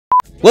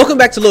Welcome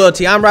back to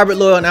Loyalty. I'm Robert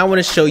Loyal and I want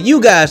to show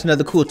you guys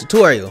another cool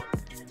tutorial.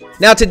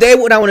 Now today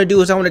what I want to do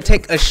is I want to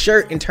take a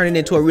shirt and turn it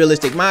into a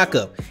realistic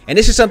mock-up. And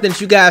this is something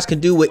that you guys can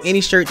do with any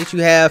shirt that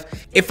you have.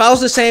 It follows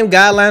the same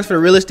guidelines for the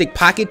realistic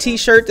pocket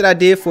t-shirt that I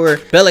did for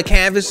Bella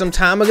Canvas some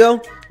time ago.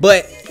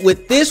 But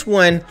with this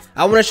one,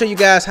 I want to show you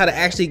guys how to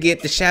actually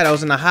get the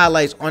shadows and the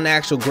highlights on the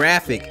actual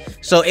graphic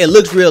so it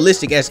looks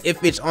realistic as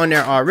if it's on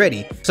there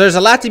already. So there's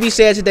a lot to be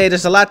said today.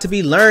 There's a lot to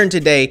be learned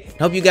today.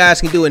 I hope you guys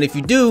can do it. And if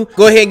you do,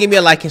 go ahead and give me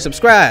a like and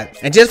subscribe.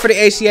 And just for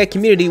the ACA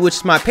community, which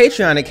is my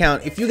Patreon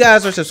account, if you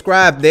guys are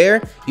subscribed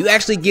there, you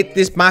actually get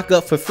this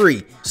mock-up for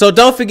free. So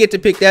don't forget to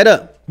pick that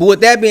up. But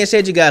with that being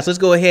said, you guys, let's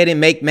go ahead and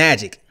make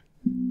magic.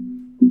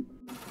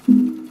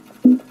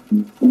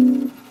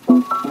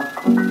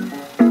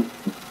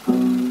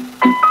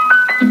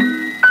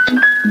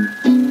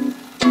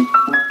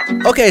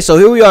 Okay, so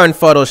here we are in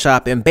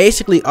Photoshop, and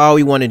basically all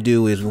we want to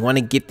do is we want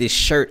to get this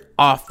shirt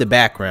off the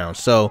background.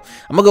 So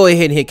I'm gonna go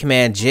ahead and hit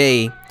Command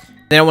J,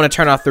 then I want to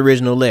turn off the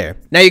original layer.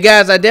 Now you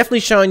guys, I definitely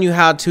showing you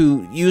how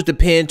to use the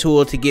pen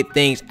tool to get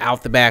things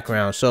out the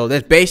background. So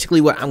that's basically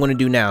what I'm gonna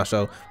do now.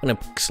 So I'm gonna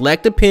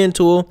select the pen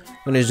tool, I'm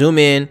gonna zoom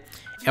in,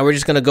 and we're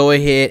just gonna go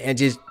ahead and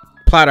just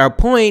plot our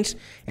points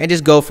and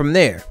just go from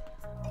there.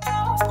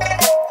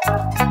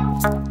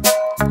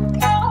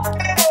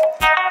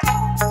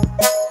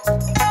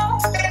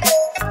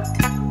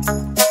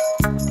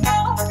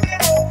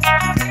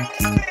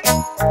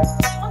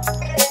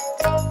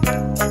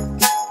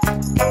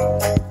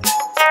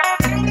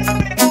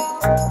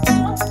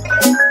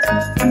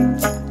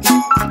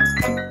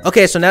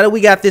 Okay, so now that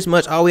we got this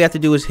much, all we have to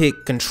do is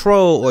hit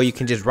Control, or you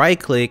can just right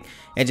click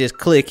and just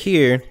click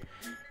here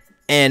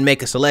and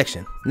make a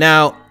selection.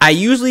 Now, I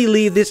usually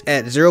leave this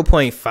at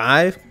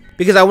 0.5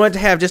 because I want it to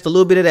have just a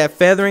little bit of that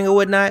feathering or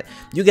whatnot.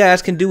 You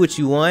guys can do what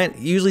you want.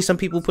 Usually some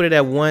people put it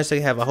at 1 so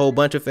they have a whole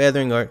bunch of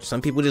feathering, or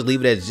some people just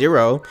leave it at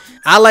 0.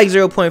 I like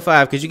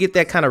 0.5 because you get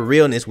that kind of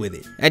realness with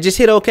it. And just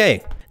hit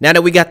OK. Now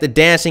that we got the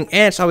dancing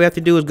ants, all we have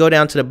to do is go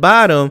down to the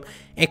bottom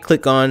and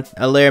click on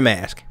a layer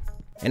mask.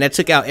 And that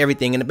took out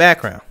everything in the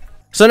background.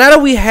 So now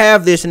that we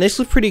have this, and this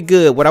looks pretty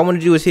good, what I want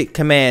to do is hit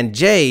Command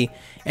J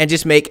and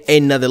just make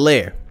another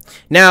layer.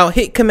 Now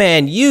hit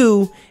Command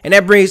U, and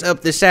that brings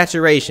up the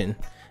saturation.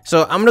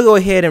 So I'm gonna go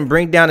ahead and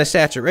bring down the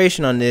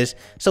saturation on this,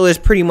 so it's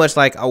pretty much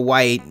like a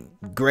white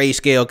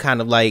grayscale kind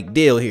of like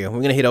deal here.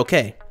 We're gonna hit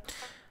OK.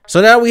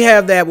 So now we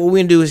have that, what we're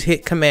gonna do is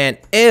hit Command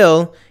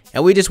L,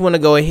 and we just want to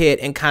go ahead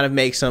and kind of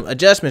make some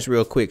adjustments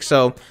real quick.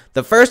 So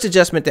the first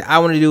adjustment that I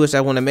want to do is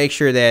I want to make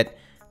sure that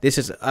this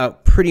is a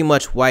pretty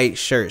much white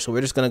shirt. So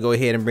we're just going to go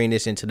ahead and bring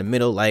this into the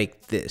middle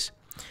like this.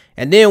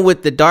 And then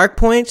with the dark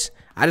points,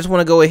 I just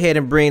want to go ahead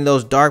and bring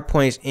those dark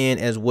points in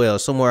as well.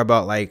 Somewhere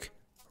about like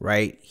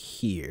right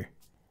here.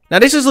 Now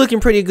this is looking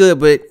pretty good,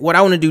 but what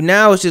I want to do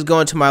now is just go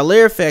into my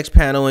layer effects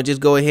panel and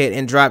just go ahead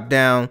and drop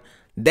down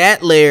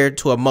that layer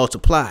to a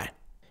multiply.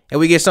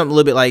 And we get something a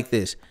little bit like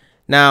this.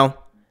 Now,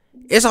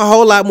 it's a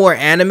whole lot more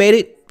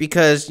animated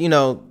because, you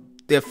know,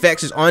 the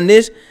effects is on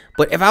this.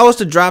 But if I was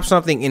to drop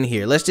something in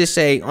here, let's just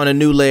say on a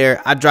new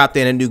layer, I dropped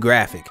in a new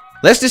graphic.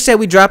 Let's just say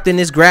we dropped in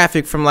this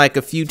graphic from like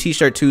a few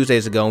T-shirt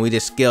Tuesdays ago, and we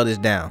just scaled this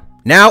down.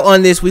 Now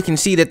on this, we can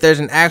see that there's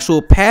an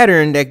actual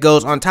pattern that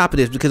goes on top of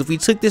this, because if we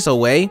took this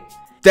away,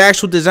 the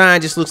actual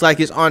design just looks like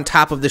it's on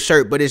top of the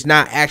shirt, but it's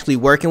not actually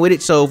working with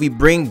it. So if we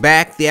bring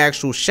back the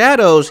actual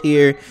shadows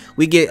here,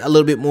 we get a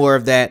little bit more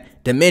of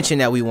that dimension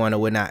that we want or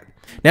whatnot.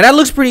 Now that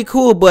looks pretty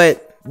cool,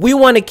 but we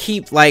want to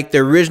keep like the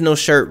original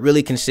shirt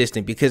really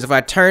consistent, because if I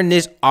turn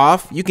this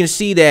off, you can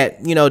see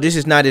that, you know, this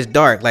is not as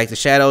dark. Like the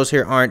shadows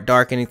here aren't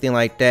dark, anything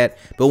like that.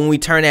 But when we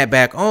turn that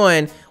back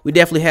on, we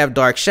definitely have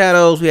dark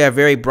shadows. We have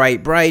very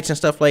bright brights and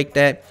stuff like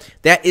that.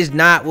 That is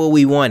not what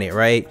we wanted,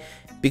 right?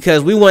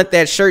 Because we want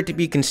that shirt to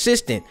be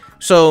consistent.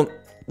 So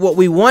what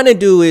we want to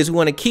do is we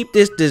want to keep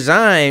this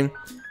design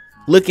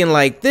looking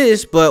like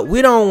this, but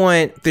we don't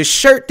want the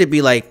shirt to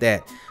be like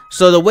that.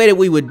 So the way that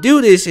we would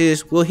do this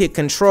is we'll hit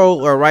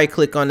Control or right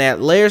click on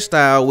that layer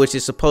style, which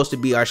is supposed to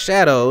be our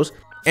shadows,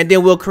 and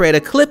then we'll create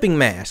a clipping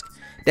mask.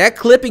 That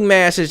clipping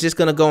mask is just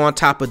going to go on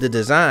top of the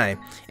design.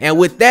 And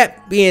with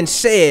that being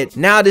said,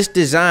 now this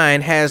design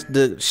has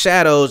the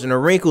shadows and the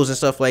wrinkles and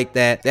stuff like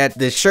that that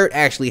the shirt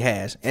actually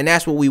has, and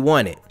that's what we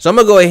wanted. So I'm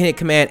gonna go ahead and hit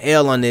Command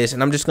L on this,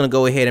 and I'm just gonna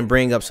go ahead and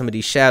bring up some of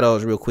these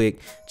shadows real quick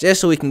just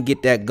so we can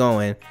get that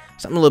going.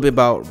 Something a little bit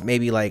about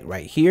maybe like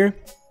right here.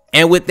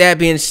 And with that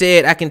being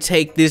said, I can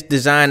take this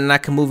design and I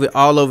can move it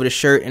all over the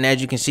shirt, and as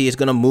you can see, it's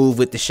gonna move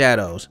with the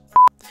shadows.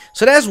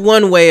 So that's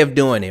one way of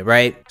doing it,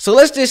 right? So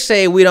let's just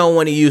say we don't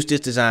want to use this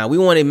design. We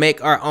want to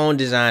make our own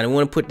design, and we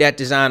want to put that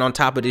design on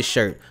top of this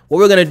shirt. What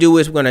we're gonna do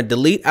is we're gonna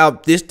delete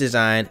out this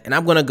design, and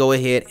I'm gonna go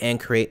ahead and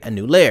create a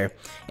new layer.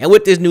 And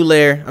with this new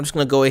layer, I'm just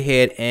gonna go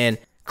ahead and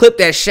clip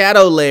that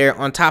shadow layer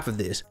on top of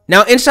this.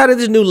 Now inside of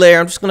this new layer,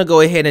 I'm just gonna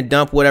go ahead and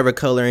dump whatever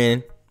color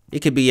in. It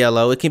could be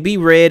yellow, it can be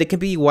red, it can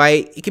be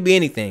white, it can be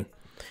anything.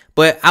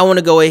 But I want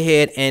to go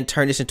ahead and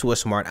turn this into a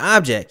smart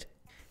object.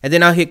 And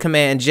then I'll hit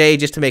Command J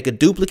just to make a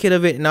duplicate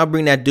of it, and I'll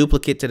bring that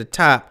duplicate to the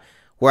top,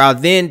 where I'll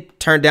then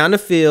turn down the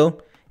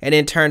fill and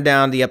then turn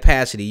down the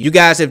opacity. You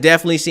guys have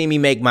definitely seen me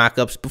make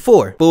mock-ups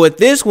before. But with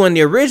this one,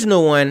 the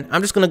original one,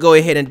 I'm just gonna go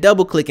ahead and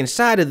double click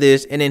inside of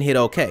this and then hit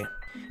OK.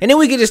 And then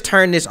we can just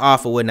turn this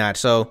off or whatnot.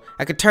 So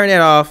I can turn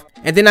that off,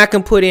 and then I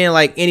can put in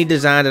like any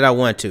design that I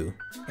want to.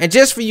 And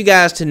just for you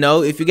guys to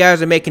know, if you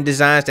guys are making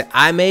designs that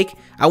I make,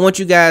 I want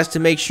you guys to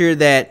make sure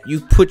that you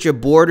put your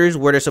borders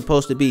where they're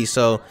supposed to be.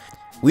 So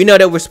we know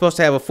that we're supposed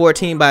to have a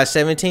 14 by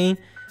 17.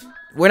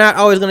 We're not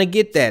always going to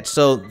get that.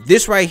 So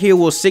this right here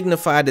will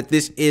signify that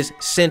this is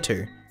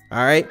center.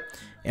 All right.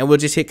 And we'll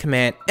just hit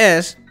Command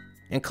S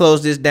and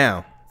close this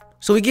down.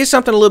 So we get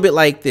something a little bit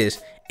like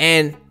this.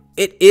 And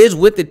it is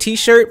with the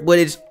t-shirt, but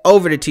it's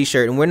over the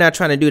t-shirt. And we're not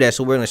trying to do that.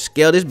 So we're going to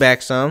scale this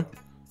back some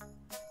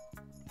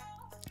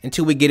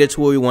until we get it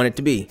to where we want it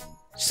to be.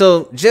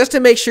 So just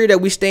to make sure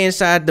that we stay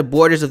inside the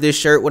borders of this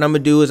shirt, what I'm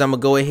gonna do is I'm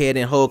gonna go ahead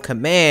and hold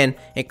Command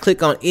and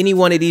click on any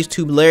one of these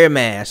two layer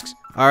masks,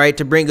 all right,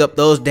 to bring up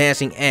those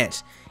dancing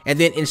ants. And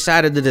then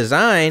inside of the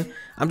design,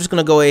 I'm just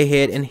gonna go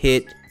ahead and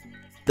hit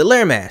the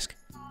layer mask.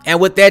 And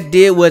what that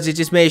did was it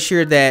just made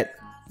sure that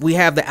we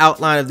have the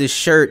outline of this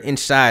shirt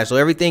inside. So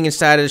everything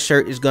inside of the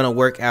shirt is gonna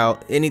work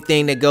out.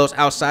 Anything that goes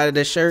outside of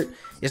the shirt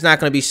is not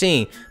gonna be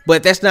seen.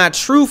 But that's not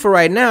true for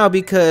right now,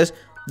 because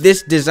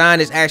this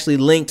design is actually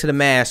linked to the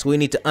mask. We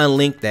need to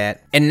unlink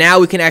that. And now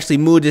we can actually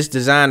move this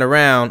design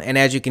around. And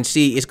as you can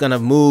see, it's going to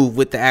move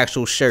with the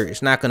actual shirt.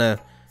 It's not going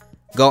to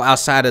go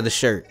outside of the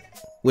shirt,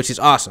 which is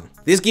awesome.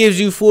 This gives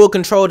you full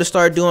control to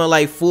start doing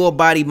like full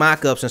body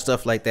mock-ups and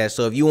stuff like that.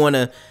 So if you want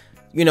to,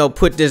 you know,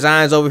 put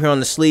designs over here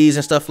on the sleeves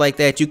and stuff like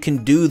that, you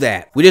can do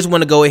that. We just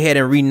want to go ahead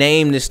and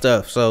rename this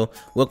stuff. So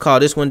we'll call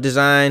this one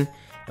design,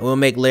 and we'll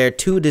make layer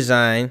 2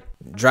 design,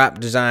 drop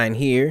design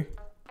here.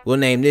 We'll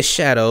name this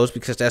shadows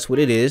because that's what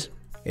it is.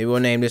 And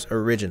we'll name this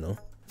original.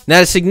 Now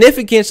the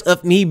significance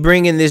of me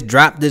bringing this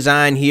drop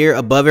design here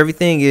above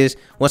everything is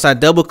once I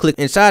double click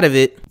inside of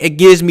it, it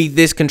gives me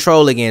this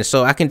control again.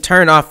 So I can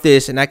turn off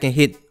this and I can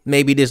hit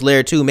maybe this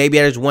layer 2.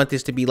 Maybe I just want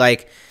this to be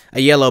like a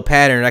yellow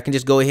pattern. I can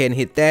just go ahead and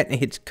hit that and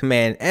hit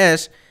Command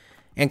S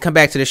and come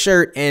back to the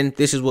shirt, and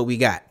this is what we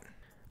got.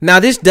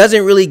 Now this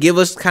doesn't really give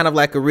us kind of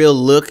like a real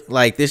look.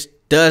 Like this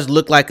does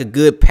look like a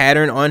good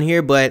pattern on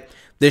here, but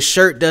the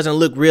shirt doesn't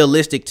look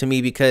realistic to me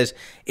because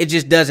it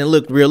just doesn't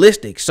look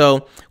realistic.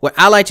 So what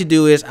I like to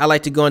do is I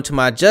like to go into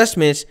my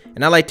adjustments,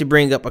 and I like to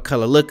bring up a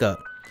color lookup.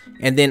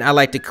 And then I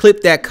like to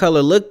clip that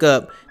color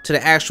lookup to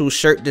the actual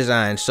shirt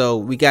design. So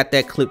we got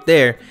that clip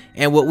there.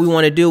 And what we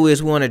want to do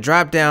is we want to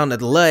drop down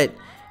the LUT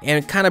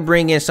and kind of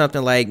bring in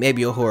something like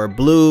maybe a horror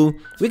blue.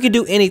 We could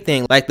do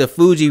anything like the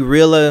Fuji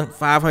Rilla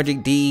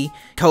 500D,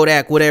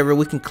 Kodak, whatever.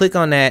 We can click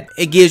on that.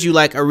 It gives you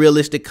like a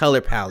realistic color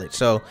palette.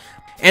 So,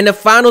 and the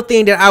final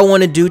thing that I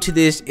want to do to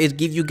this is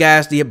give you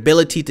guys the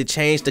ability to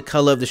change the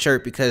color of the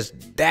shirt, because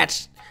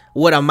that's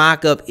what a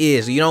mock-up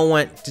is. You don't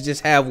want to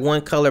just have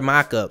one color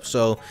mock-up.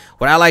 So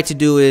what I like to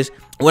do is,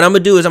 what I'm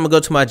gonna do is I'm gonna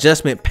go to my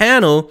adjustment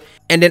panel,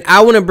 and then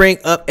I want to bring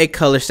up a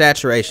color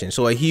saturation,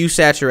 so a hue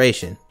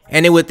saturation.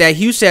 And then with that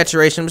hue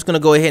saturation, I'm just gonna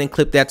go ahead and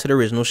clip that to the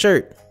original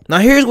shirt. Now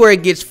here's where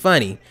it gets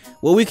funny.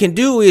 What we can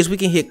do is we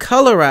can hit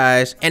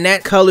colorize, and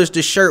that colors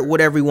the shirt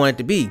whatever we want it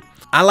to be.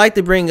 I like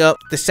to bring up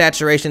the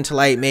saturation to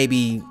like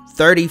maybe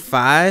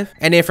 35,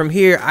 and then from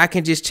here I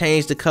can just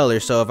change the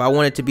color. So if I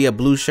want it to be a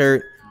blue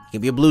shirt, it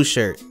can be a blue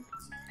shirt.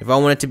 If I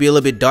want it to be a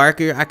little bit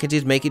darker, I can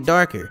just make it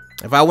darker.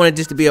 If I want it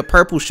just to be a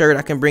purple shirt,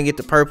 I can bring it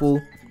to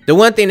purple. The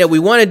one thing that we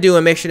want to do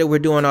and make sure that we're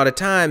doing all the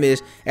time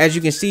is, as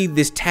you can see,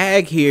 this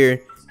tag here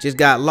just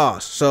got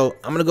lost. So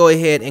I'm gonna go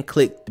ahead and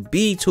click the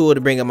B tool to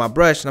bring up my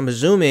brush, and I'm gonna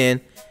zoom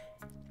in,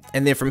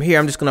 and then from here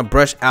I'm just gonna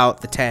brush out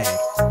the tag.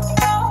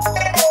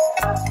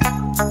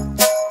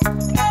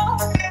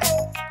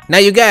 Now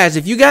you guys,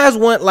 if you guys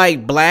want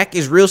like black,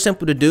 it's real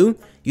simple to do.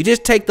 You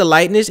just take the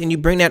lightness and you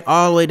bring that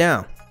all the way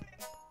down,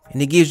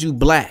 and it gives you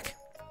black.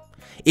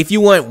 If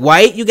you want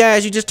white, you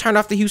guys, you just turn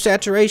off the hue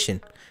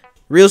saturation.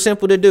 Real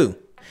simple to do.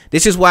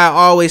 This is why I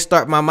always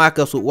start my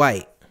mock-ups with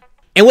white.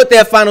 And with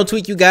that final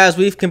tweak, you guys,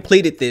 we've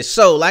completed this.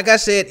 So like I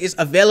said, it's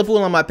available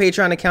on my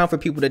Patreon account for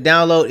people to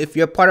download. If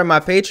you're part of my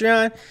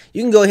Patreon,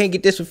 you can go ahead and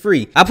get this for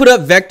free. I put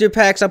up vector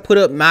packs, I put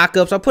up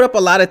mock-ups, I put up a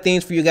lot of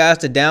things for you guys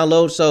to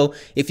download. So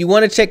if you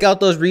want to check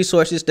out those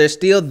resources, they're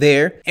still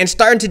there. And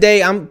starting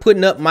today, I'm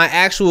putting up my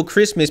actual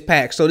Christmas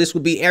pack. So this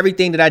will be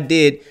everything that I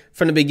did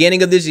from the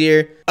beginning of this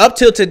year up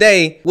till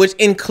today, which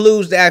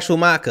includes the actual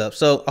mock-up.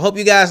 So I hope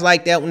you guys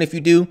like that one. If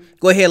you do,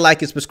 go ahead,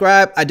 like and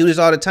subscribe. I do this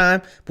all the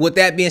time. But with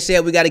that being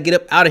said, we got to get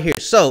up out of here.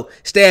 So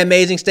stay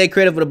amazing, stay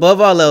creative, but above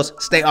all else,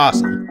 stay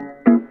awesome.